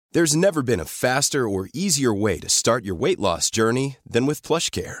There's never been a faster or easier way to start your weight loss journey than with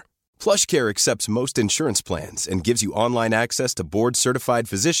PlushCare. PlushCare accepts most insurance plans and gives you online access to board-certified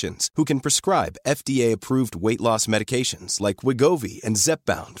physicians who can prescribe FDA-approved weight loss medications like Wegovy and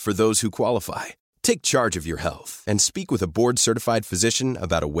Zepbound for those who qualify. Take charge of your health and speak with a board-certified physician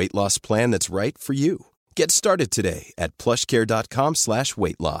about a weight loss plan that's right for you. Get started today at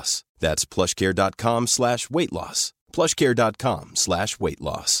plushcare.com/weight-loss. That's plushcare.com/weight-loss.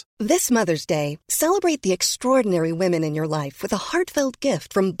 plushcare.com/weight-loss. This Mother's Day, celebrate the extraordinary women in your life with a heartfelt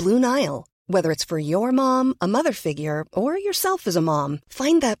gift from Blue Nile. Whether it's for your mom, a mother figure, or yourself as a mom,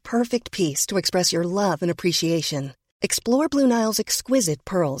 find that perfect piece to express your love and appreciation. Explore Blue Nile's exquisite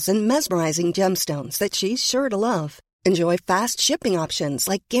pearls and mesmerizing gemstones that she's sure to love. Enjoy fast shipping options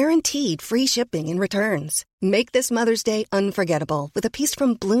like guaranteed free shipping and returns. Make this Mother's Day unforgettable with a piece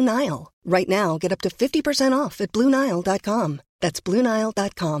from Blue Nile. Right now, get up to 50% off at BlueNile.com. That's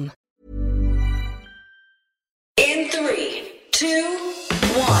BlueNile.com. In 3, 2,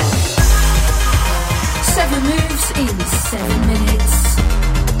 1. 7 moves in 7 minutes.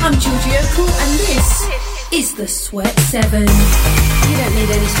 I'm Georgie O'Cool and this is the Sweat 7. You don't need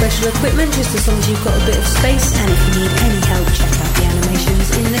any special equipment, just as long as you've got a bit of space, and if you need any help, check out the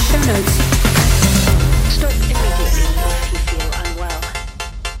animations in the show notes. Stop immediately if you feel unwell.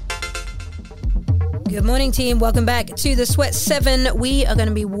 Good morning, team. Welcome back to the Sweat 7. We are going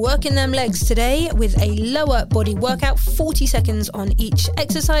to be working them legs today with a lower body workout, 40 seconds on each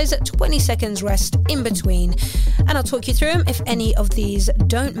exercise, 20 seconds rest in between. And I'll talk you through them. If any of these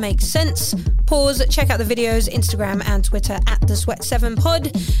don't make sense, pause, check out the videos, Instagram and Twitter at the Sweat 7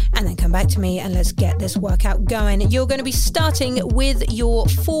 Pod, and then come back to me and let's get this workout going. You're going to be starting with your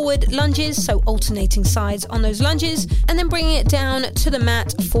forward lunges, so alternating sides on those lunges, and then bringing it down to the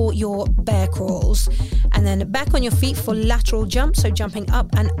mat for your bear crawls. And then back on your feet for lateral jumps, so jumping up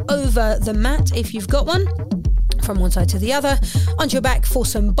and over the mat if you've got one, from one side to the other, onto your back for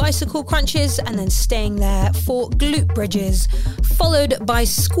some bicycle crunches, and then staying there for glute bridges, followed by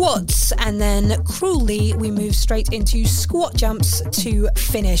squats, and then cruelly we move straight into squat jumps to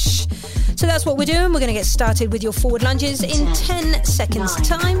finish. So that's what we're doing. We're going to get started with your forward lunges in 10 seconds 9,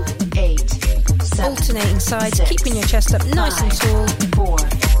 time. 8, 7, alternating sides, 6, keeping your chest up nice 5, and tall. 4,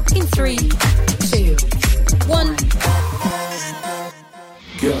 In 3, 2, 1.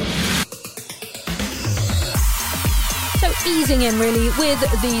 Go. So easing in really with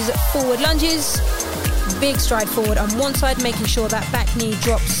these forward lunges. Big stride forward on one side, making sure that back knee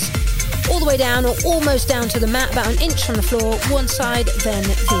drops all the way down or almost down to the mat, about an inch from the floor, one side, then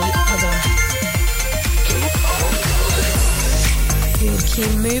the other. Good, keep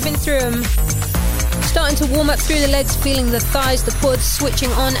moving through them. Starting to warm up through the legs, feeling the thighs, the quads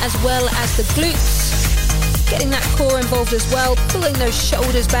switching on as well as the glutes. Getting that core involved as well, pulling those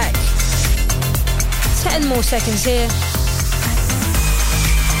shoulders back. 10 more seconds here.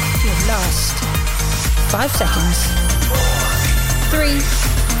 Your last 5 seconds. 3,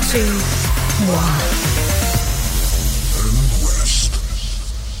 2, 1.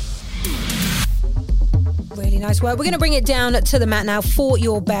 Really nice work. We're going to bring it down to the mat now for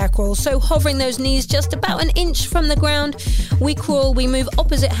your bear crawl. So hovering those knees just about an inch from the ground. We crawl, we move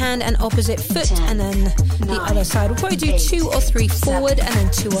opposite hand and opposite foot, 10, and then the 9, other side. We'll probably do 8, 2 or 3 forward 7, and then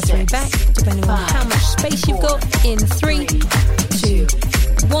 2 or 3 6, back, depending on 5, how much space you've 4, got. In 3, 2,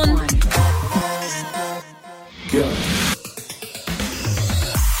 1. Go.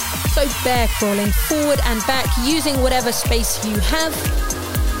 So bear crawling forward and back using whatever space you have.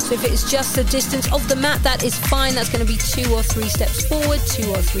 So if it's just the distance of the mat, that is fine. That's going to be 2 or 3 steps forward, 2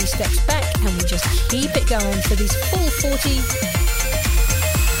 or 3 steps back, and we just keep it going for these full 40.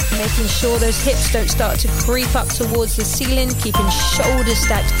 Making sure those hips don't start to creep up towards the ceiling, keeping shoulders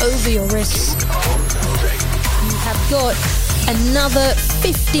stacked over your wrists. You have got another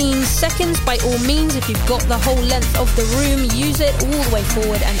 15 seconds by all means. If you've got the whole length of the room, use it all the way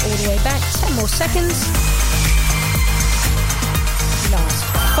forward and all the way back. 10 more seconds. Last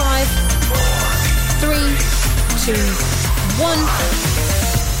 5, 3, 2, 1.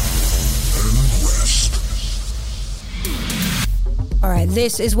 All right,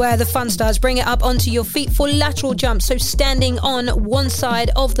 this is where the fun starts. Bring it up onto your feet for lateral jumps. So standing on one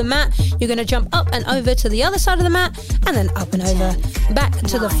side of the mat, you're going to jump up and over to the other side of the mat, and then up and over, back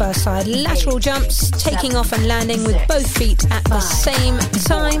to the first side. Lateral jumps, taking off and landing with both feet at the same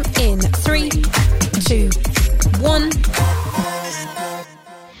time. In 3, 2, 1.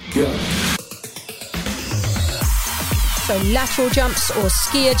 Go. So lateral jumps or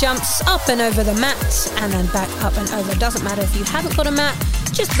skier jumps, up and over the mat, and then back up and over. Doesn't matter if you haven't got a mat,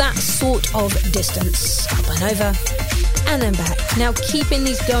 just that sort of distance. Up and over, and then back. Now, keeping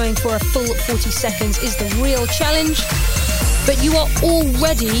these going for a full 40 seconds is the real challenge, but you are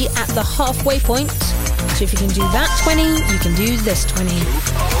already at the halfway point. So if you can do that 20, you can do this 20.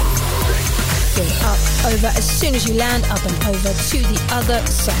 Go up, over, as soon as you land, up and over to the other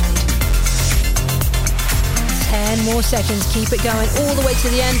side. 10 more seconds, keep it going all the way to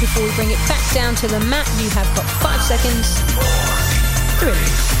the end before we bring it back down to the mat. You have got 5 seconds. 3,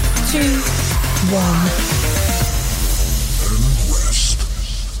 2, 1.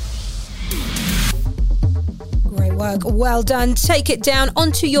 Work. Well done. Take it down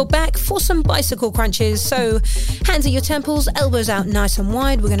onto your back for some bicycle crunches. So hands at your temples, elbows out nice and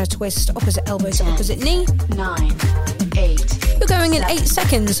wide. We're going to twist opposite elbow to opposite knee. 9, 8. You're going in 8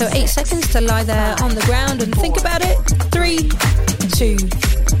 seconds. So 8 seconds to lie there on the ground and think about it. 3, 2,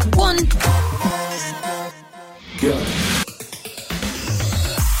 1. Go.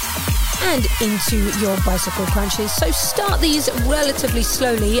 And into your bicycle crunches. So start these relatively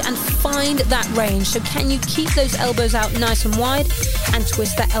slowly and find that range. So can you keep those elbows out nice and wide and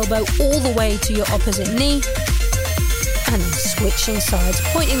twist that elbow all the way to your opposite knee? And then switching sides,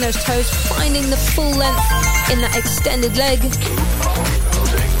 pointing those toes, finding the full length in that extended leg.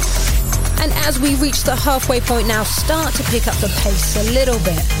 And as we reach the halfway point now, start to pick up the pace a little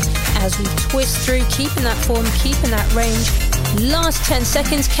bit as we twist through, keeping that form, keeping that range. Last 10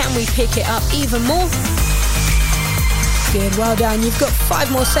 seconds, can we pick it up even more? Good, well done. You've got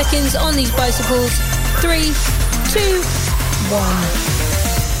 5 more seconds on these bicycles. 3, 2,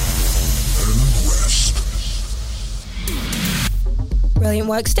 1. Brilliant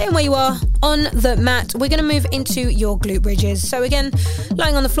work. Staying where you are on the mat. We're going to move into your glute bridges. So again,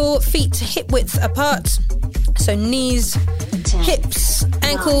 lying on the floor, feet hip width apart. So knees, hips,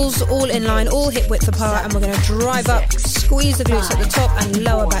 ankles, all in line, all hip width apart, and we're going to drive up, squeeze the glutes at the top and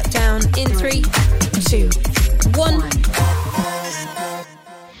lower back down in 3, 2, 1.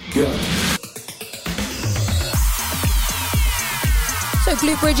 Go. So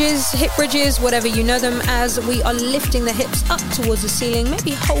glute bridges, hip bridges, whatever you know them as, we are lifting the hips up towards the ceiling,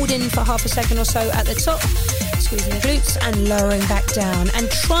 maybe holding for half a second or so at the top, squeezing the glutes and lowering back down. And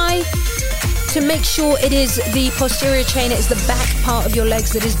try to make sure it is the posterior chain, it is the back part of your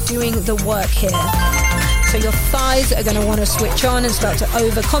legs that is doing the work here. So your thighs are going to want to switch on and start to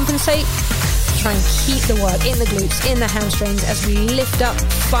overcompensate. Try and keep the work in the glutes, in the hamstrings as we lift up,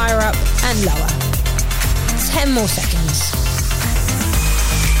 fire up and lower. 10 more seconds.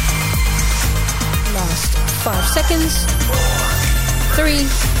 Last 5 seconds. 3,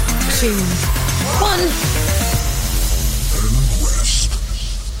 2, 1.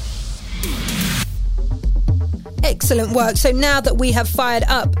 Excellent work. So now that we have fired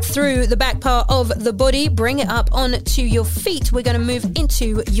up through the back part of the body, bring it up onto your feet. We're going to move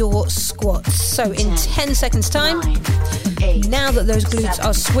into your squats. So in 10 seconds time, now that those glutes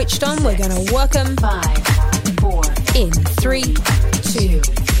are switched on, we're going to work them 5, 4. In 3, 2,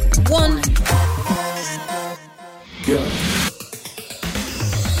 1. Go.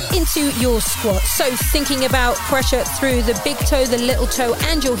 Into your squat. So thinking about pressure through the big toe, the little toe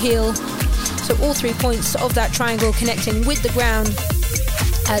and your heel. So all 3 points of that triangle connecting with the ground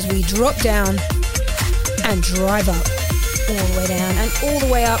as we drop down and drive up all the way down and all the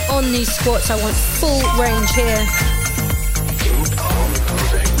way up on these squats. I want full range here.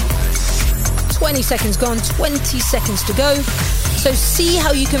 20 seconds gone, 20 seconds to go. So see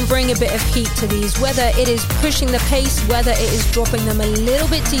how you can bring a bit of heat to these, whether it is pushing the pace, whether it is dropping them a little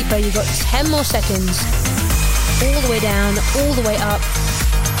bit deeper. You've got 10 more seconds. All the way down, all the way up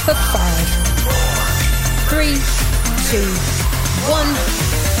for 5. 3, 2, 1.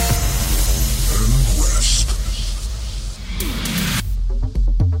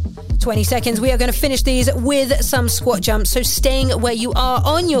 20 seconds. We are going to finish these with some squat jumps. So staying where you are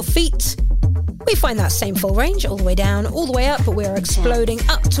on your feet. We find that same full range all the way down, all the way up, but we are exploding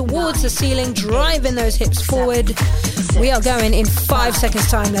up towards the ceiling, driving those hips forward. We are going in 5 seconds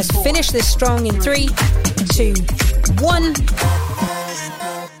time. Let's finish this strong in 3, 2, 1.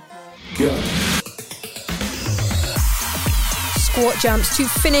 Go. Squat jumps to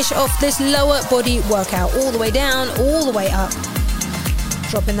finish off this lower body workout. All the way down, all the way up.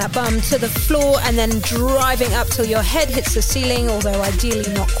 Dropping that bum to the floor and then driving up till your head hits the ceiling, although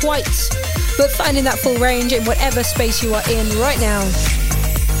ideally not quite. But finding that full range in whatever space you are in right now.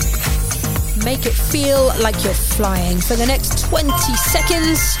 Make it feel like you're flying for the next 20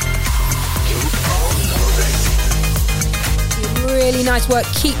 seconds. Really nice work.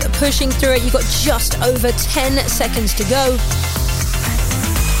 Keep pushing through it. You've got just over 10 seconds to go.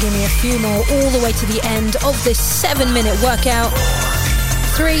 Give me a few more all the way to the end of this 7-minute workout.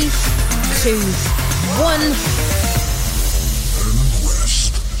 3, 2, 1.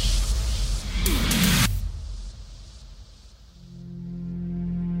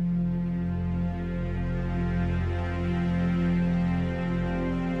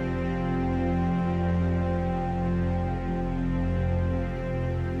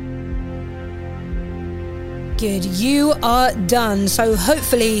 Good, you are done. So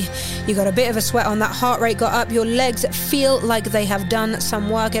hopefully you got a bit of a sweat on, that heart rate got up, your legs feel like they have done some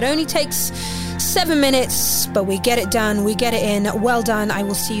work. It only takes 7 minutes, but we get it done, we get it in. Well done. I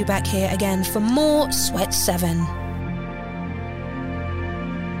will see you back here again for more Sweat 7.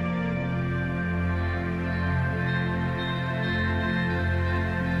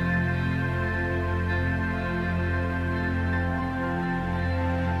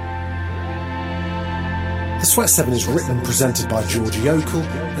 The Sweat 7 is written and presented by Georgie Okell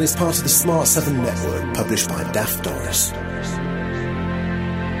and is part of the Smart 7 network, published by Daft Doris.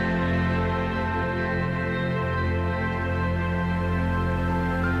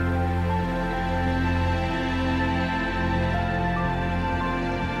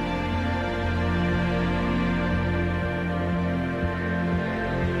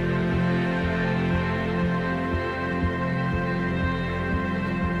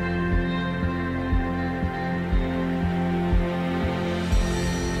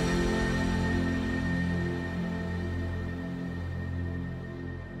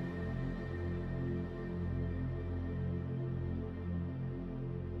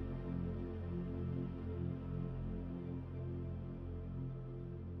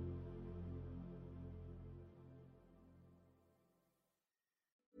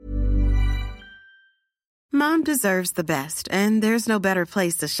 Mom deserves the best, and there's no better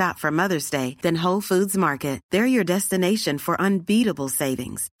place to shop for Mother's Day than Whole Foods Market. They're your destination for unbeatable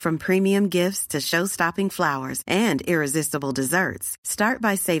savings, from premium gifts to show-stopping flowers and irresistible desserts. Start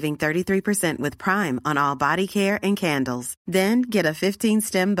by saving 33% with Prime on all body care and candles. Then get a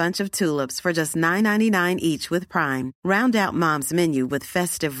 15-stem bunch of tulips for just $9.99 each with Prime. Round out Mom's menu with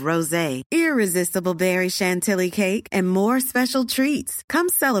festive rosé, irresistible berry chantilly cake, and more special treats. Come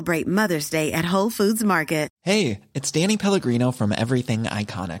celebrate Mother's Day at Whole Foods Market. Hey, it's Danny Pellegrino from Everything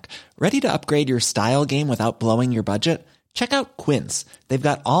Iconic. Ready to upgrade your style game without blowing your budget? Check out Quince. They've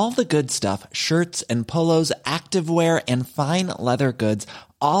got all the good stuff, shirts and polos, activewear, and fine leather goods,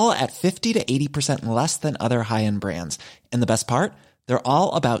 all at 50 to 80% less than other high-end brands. And the best part? They're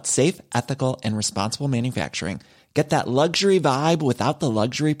all about safe, ethical, and responsible manufacturing. Get that luxury vibe without the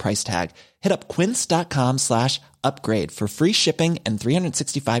luxury price tag. Hit up quince.com/upgrade for free shipping and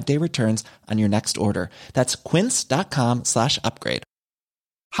 365-day returns on your next order. That's quince.com/upgrade.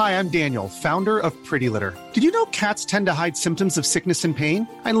 Hi, I'm Daniel, founder of Pretty Litter. Did you know cats tend to hide symptoms of sickness and pain?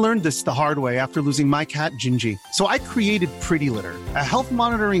 I learned this the hard way after losing my cat, Gingy. So I created Pretty Litter, a health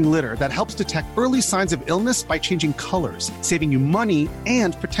monitoring litter that helps detect early signs of illness by changing colors, saving you money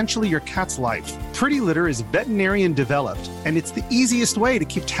and potentially your cat's life. Pretty Litter is veterinarian developed, and it's the easiest way to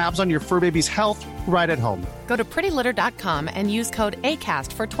keep tabs on your fur baby's health right at home. Go to prettylitter.com and use code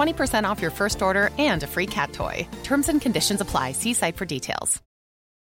ACAST for 20% off your first order and a free cat toy. Terms and conditions apply. See site for details.